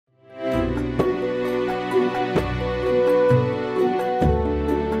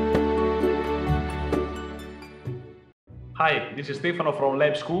Hi, this is Stefano from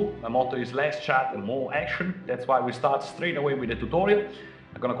Lab School. My motto is less chat and more action. That's why we start straight away with the tutorial.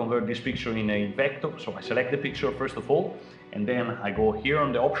 I'm gonna convert this picture in a vector. So I select the picture first of all, and then I go here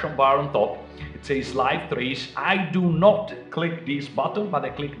on the option bar on top. It says Live Trace. I do not click this button, but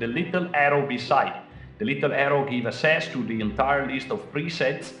I click the little arrow beside. The little arrow gives access to the entire list of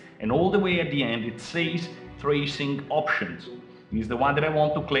presets, and all the way at the end it says Tracing Options. This is the one that I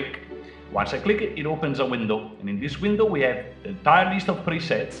want to click. Once I click it, it opens a window, and in this window we have the entire list of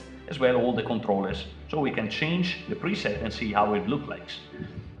presets as well all the controllers, so we can change the preset and see how it looks like.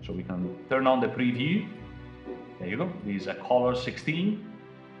 So we can turn on the preview. There you go. This is a color 16,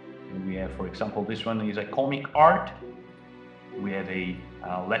 and we have, for example, this one is a comic art. We have a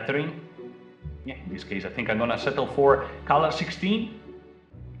lettering. Yeah, in this case I think I'm gonna settle for color 16.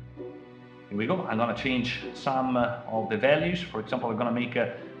 Here we go. I'm gonna change some of the values. For example, I'm gonna make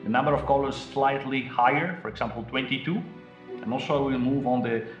the number of colors slightly higher, for example 22. And also I will move on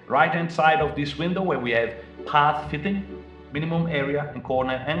the right hand side of this window where we have path fitting, minimum area and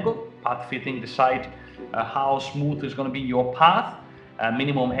corner angle. Path fitting decide how smooth is going to be your path.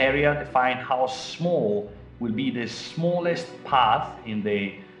 Minimum area define how small will be the smallest path in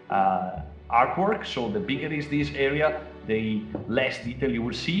the artwork. So the bigger is this area, the less detail you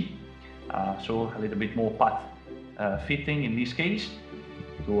will see. So a little bit more path fitting in this case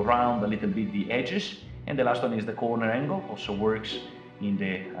to round a little bit the edges. And the last one is the corner angle, also works in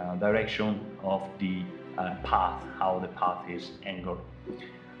the direction of the path, how the path is angled.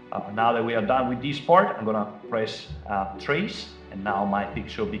 Now that we are done with this part, I'm gonna press trace, and now my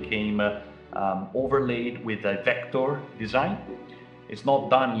picture became overlaid with a vector design. It's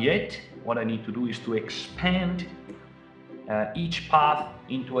not done yet. What I need to do is to expand each path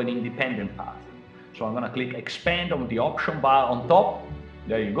into an independent path. So I'm gonna click expand on the option bar on top.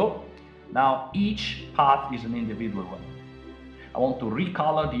 There you go. Now each path is an individual one. I want to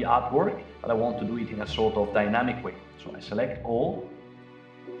recolor the artwork, but I want to do it in a sort of dynamic way. So I select all,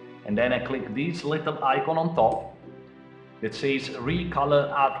 and then I click this little icon on top that says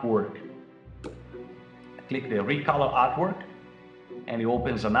Recolor Artwork. I click the Recolor Artwork, and it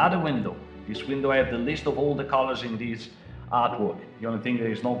opens another window. This window I have the list of all the colors in this artwork. The only thing that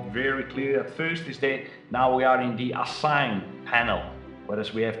is not very clear at first is that now we are in the Assign panel,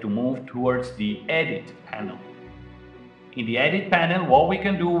 whereas we have to move towards the Edit panel. In the Edit panel, what we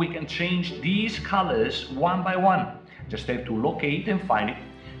can do, we can change these colors one by one. Just have to locate and find it.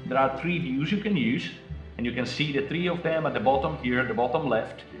 There are three views you can use, and you can see the three of them at the bottom here, at the bottom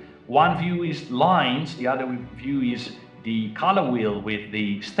left. One view is lines, the other view is the color wheel with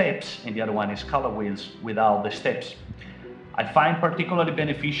the steps, and the other one is color wheels without the steps. I find particularly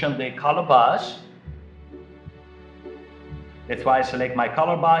beneficial the color bars. That's why I select my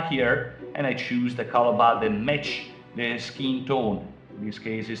color bar here, and I choose the color bar that match the skin tone. In this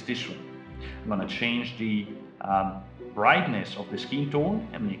case is this one. I'm gonna change the brightness of the skin tone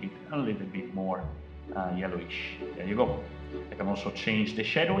and make it a little bit more yellowish. There you go. I can also change the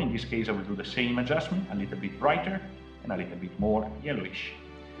shadow. In this case I will do the same adjustment, a little bit brighter and a little bit more yellowish.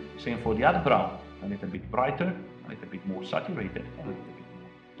 Same for the other brown, a little bit brighter, a little bit more saturated, and a little bit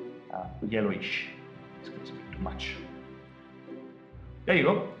more yellowish. This gets a bit too much. There you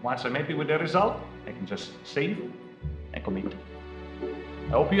go. Once I'm happy with the result, I can just save and commit.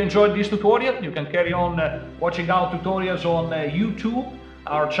 I hope you enjoyed this tutorial. You can carry on watching our tutorials on YouTube.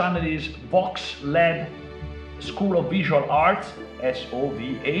 Our channel is Vox Lab School of Visual Arts,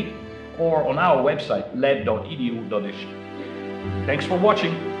 SOVA, or on our website lab.edu.sh. Thanks for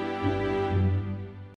watching.